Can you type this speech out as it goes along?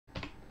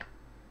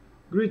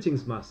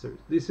Greetings Masters,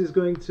 this is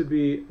going to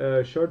be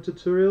a short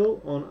tutorial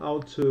on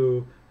how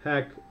to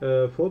hack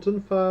a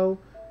Photon file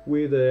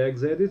with the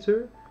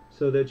Hex-Editor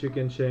so that you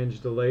can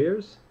change the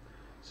layers.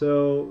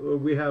 So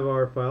we have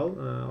our file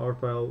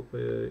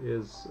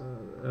is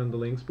on the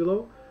links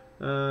below.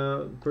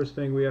 First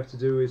thing we have to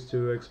do is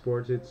to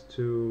export it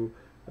to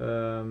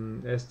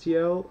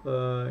STL.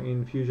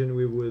 In Fusion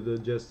we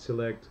would just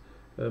select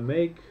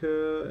make,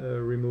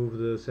 remove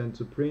the send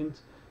to print,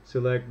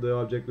 select the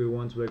object we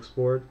want to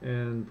export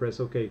and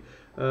press OK.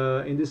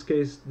 In this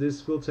case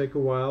this will take a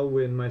while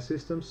in my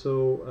system,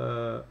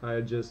 so I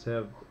just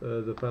have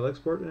the file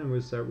exported and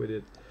we'll start with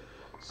it.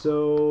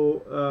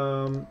 So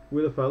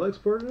with the file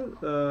exported,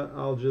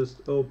 I'll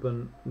just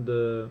open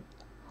the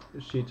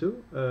Sheet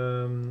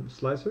 2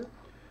 slicer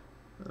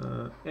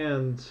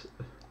and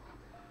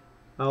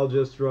I'll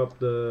just drop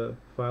the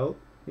file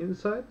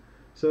inside.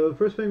 So the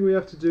first thing we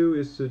have to do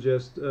is to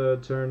just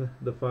turn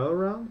the file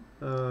around,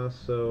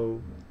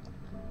 so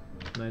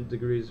 90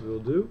 degrees will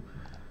do.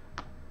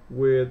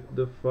 With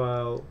the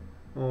file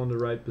on the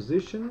right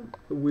position,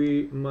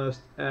 we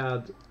must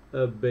add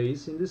a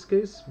base in this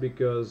case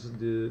because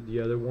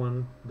the other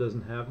one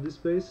doesn't have this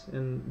base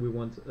and we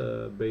want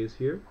a base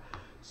here.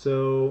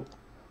 So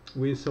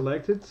we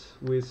select it,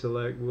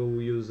 we'll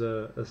use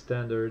a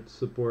standard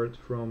support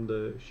from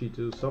the Sheet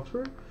 2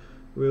 software.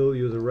 We'll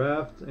use a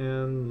raft,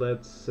 and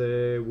let's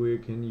say we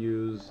can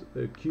use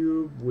a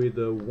cube with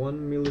a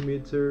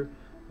 1mm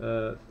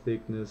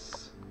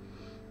thickness.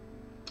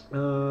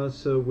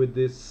 So with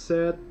this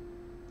set,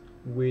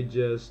 we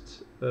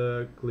just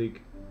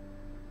click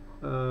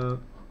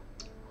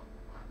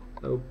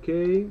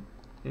OK,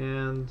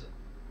 and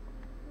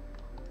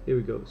here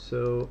we go.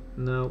 So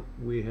now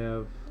we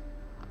have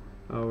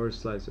our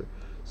slicer.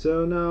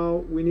 So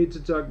now we need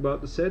to talk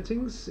about the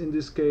settings. In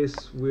this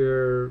case,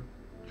 we're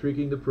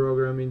tricking the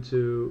program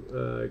into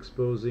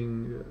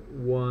exposing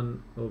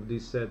one of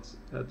these sets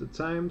at a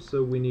time.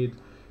 So we need,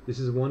 this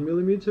is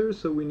 1mm,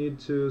 so we need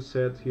to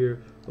set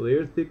here a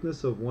layer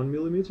thickness of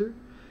 1mm.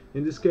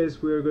 In this case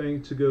we are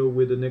going to go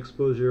with an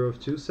exposure of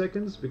 2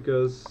 seconds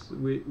because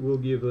we will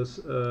give us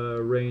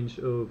a range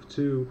of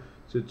 2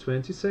 to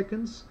 20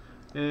 seconds,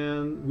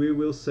 and we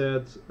will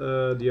set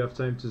the off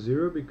time to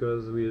 0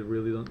 because we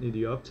really don't need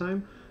the off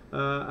time.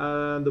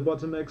 And the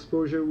bottom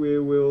exposure we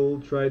will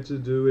try to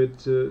do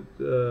it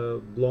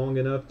long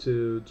enough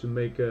to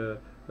make a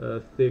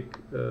thick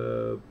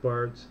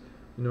part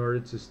in order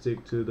to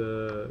stick to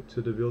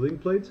the building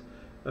plate.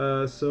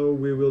 So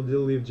we will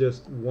leave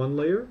just one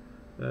layer,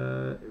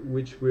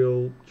 which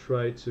will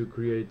try to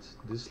create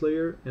this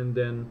layer, and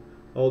then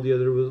all the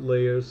other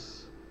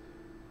layers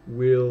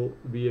will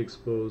be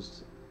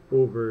exposed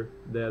over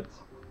that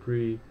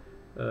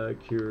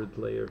pre-cured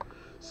layer.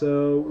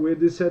 So with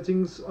the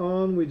settings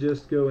on, we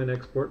just go and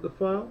export the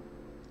file.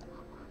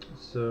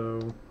 So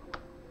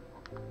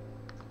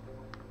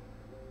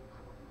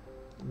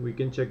we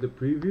can check the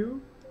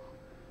preview.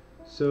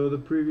 So the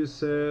preview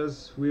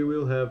says we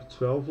will have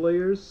 12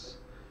 layers,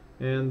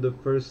 and the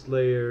first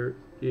layer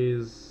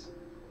is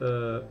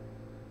a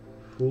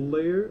full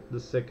layer, the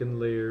second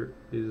layer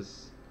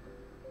is,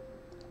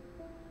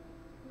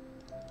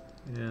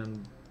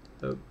 and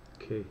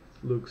okay,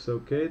 looks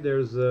okay.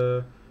 There's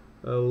a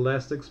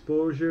last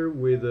exposure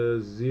with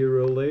a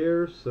 0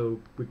 layer, so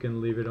we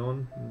can leave it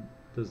on,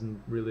 it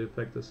doesn't really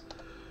affect us.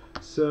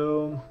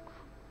 So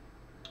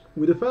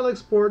with the file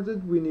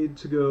exported, we need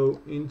to go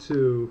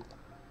into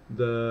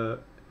the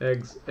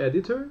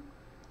Hex-Editor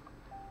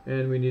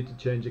and we need to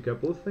change a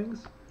couple of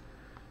things.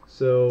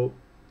 So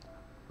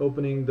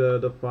opening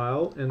the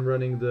file and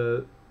running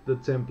the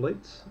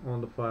template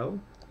on the file.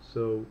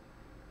 So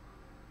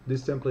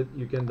this template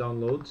you can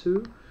download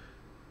too,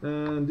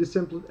 and this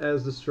template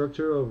has the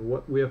structure of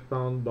what we have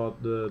found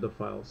about the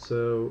file.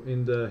 So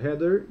in the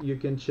header you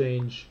can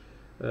change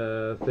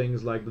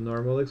things like the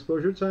normal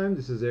exposure time.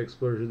 This is the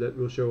exposure that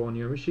will show on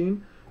your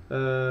machine.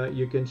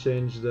 You can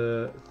change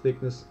the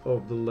thickness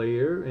of the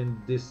layer,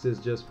 and this is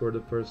just for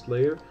the first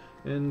layer,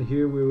 and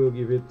here we will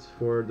give it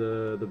for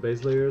the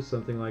base layer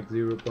something like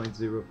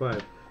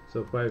 0.05,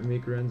 so 5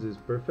 microns is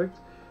perfect.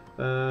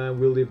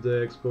 We'll leave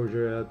the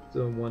exposure at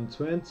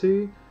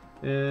 120,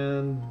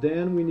 and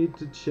then we need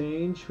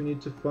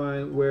to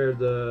find where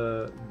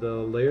the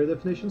layer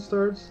definition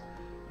starts,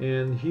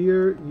 and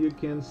here you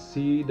can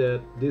see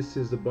that this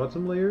is the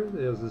bottom layer.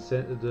 There's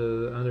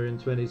the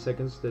 120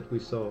 seconds that we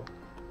saw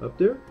up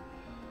there,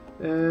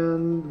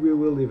 and we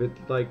will leave it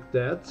like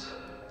that.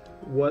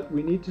 What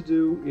we need to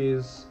do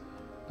is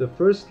the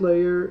first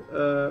layer,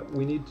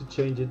 we need to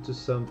change it to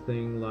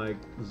something like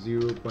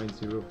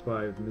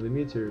 0.05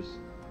 millimeters.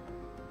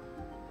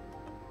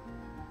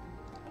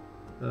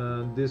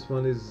 This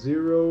one is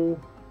 0.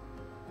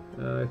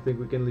 I think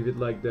we can leave it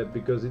like that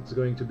because it's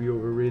going to be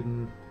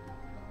overridden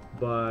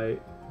by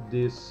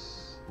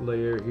this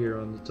layer here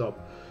on the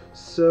top.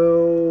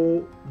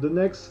 So the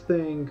next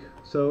thing,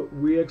 so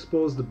we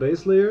expose the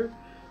base layer,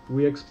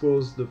 we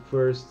expose the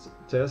first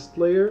test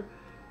layer.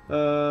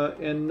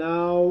 And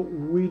now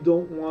we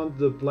don't want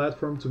the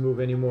platform to move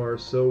anymore,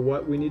 so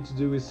what we need to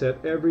do is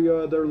set every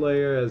other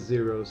layer as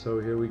 0. So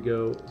here we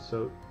go.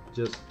 So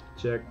just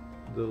check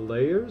the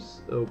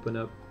layers, open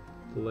up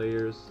the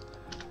layers,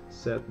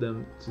 set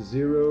them to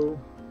 0,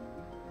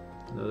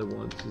 another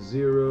one to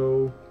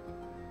 0,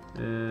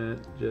 and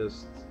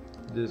just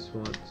this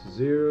one to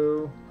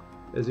 0.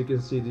 As you can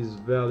see, these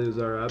values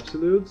are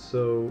absolute,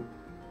 so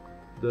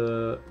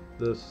the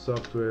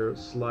software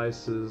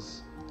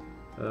slices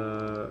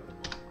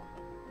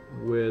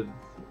with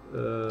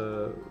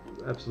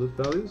absolute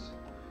values.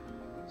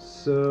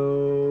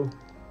 So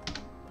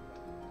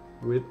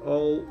with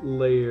all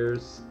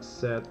layers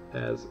set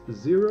as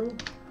 0,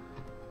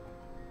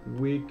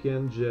 we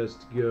can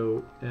just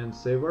go and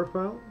save our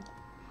file.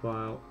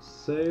 File,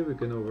 save. We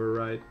can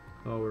overwrite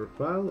our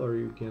file, or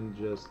you can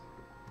just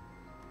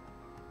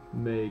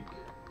make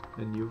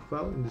a new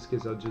file. In this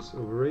case, I'll just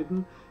overwrite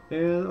them.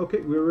 And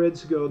okay, we're ready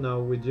to go now.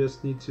 We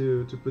just need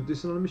to put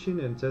this on the machine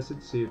and test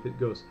it, see if it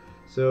goes.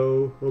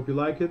 So hope you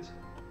like it.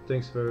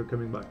 Thanks for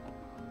coming by.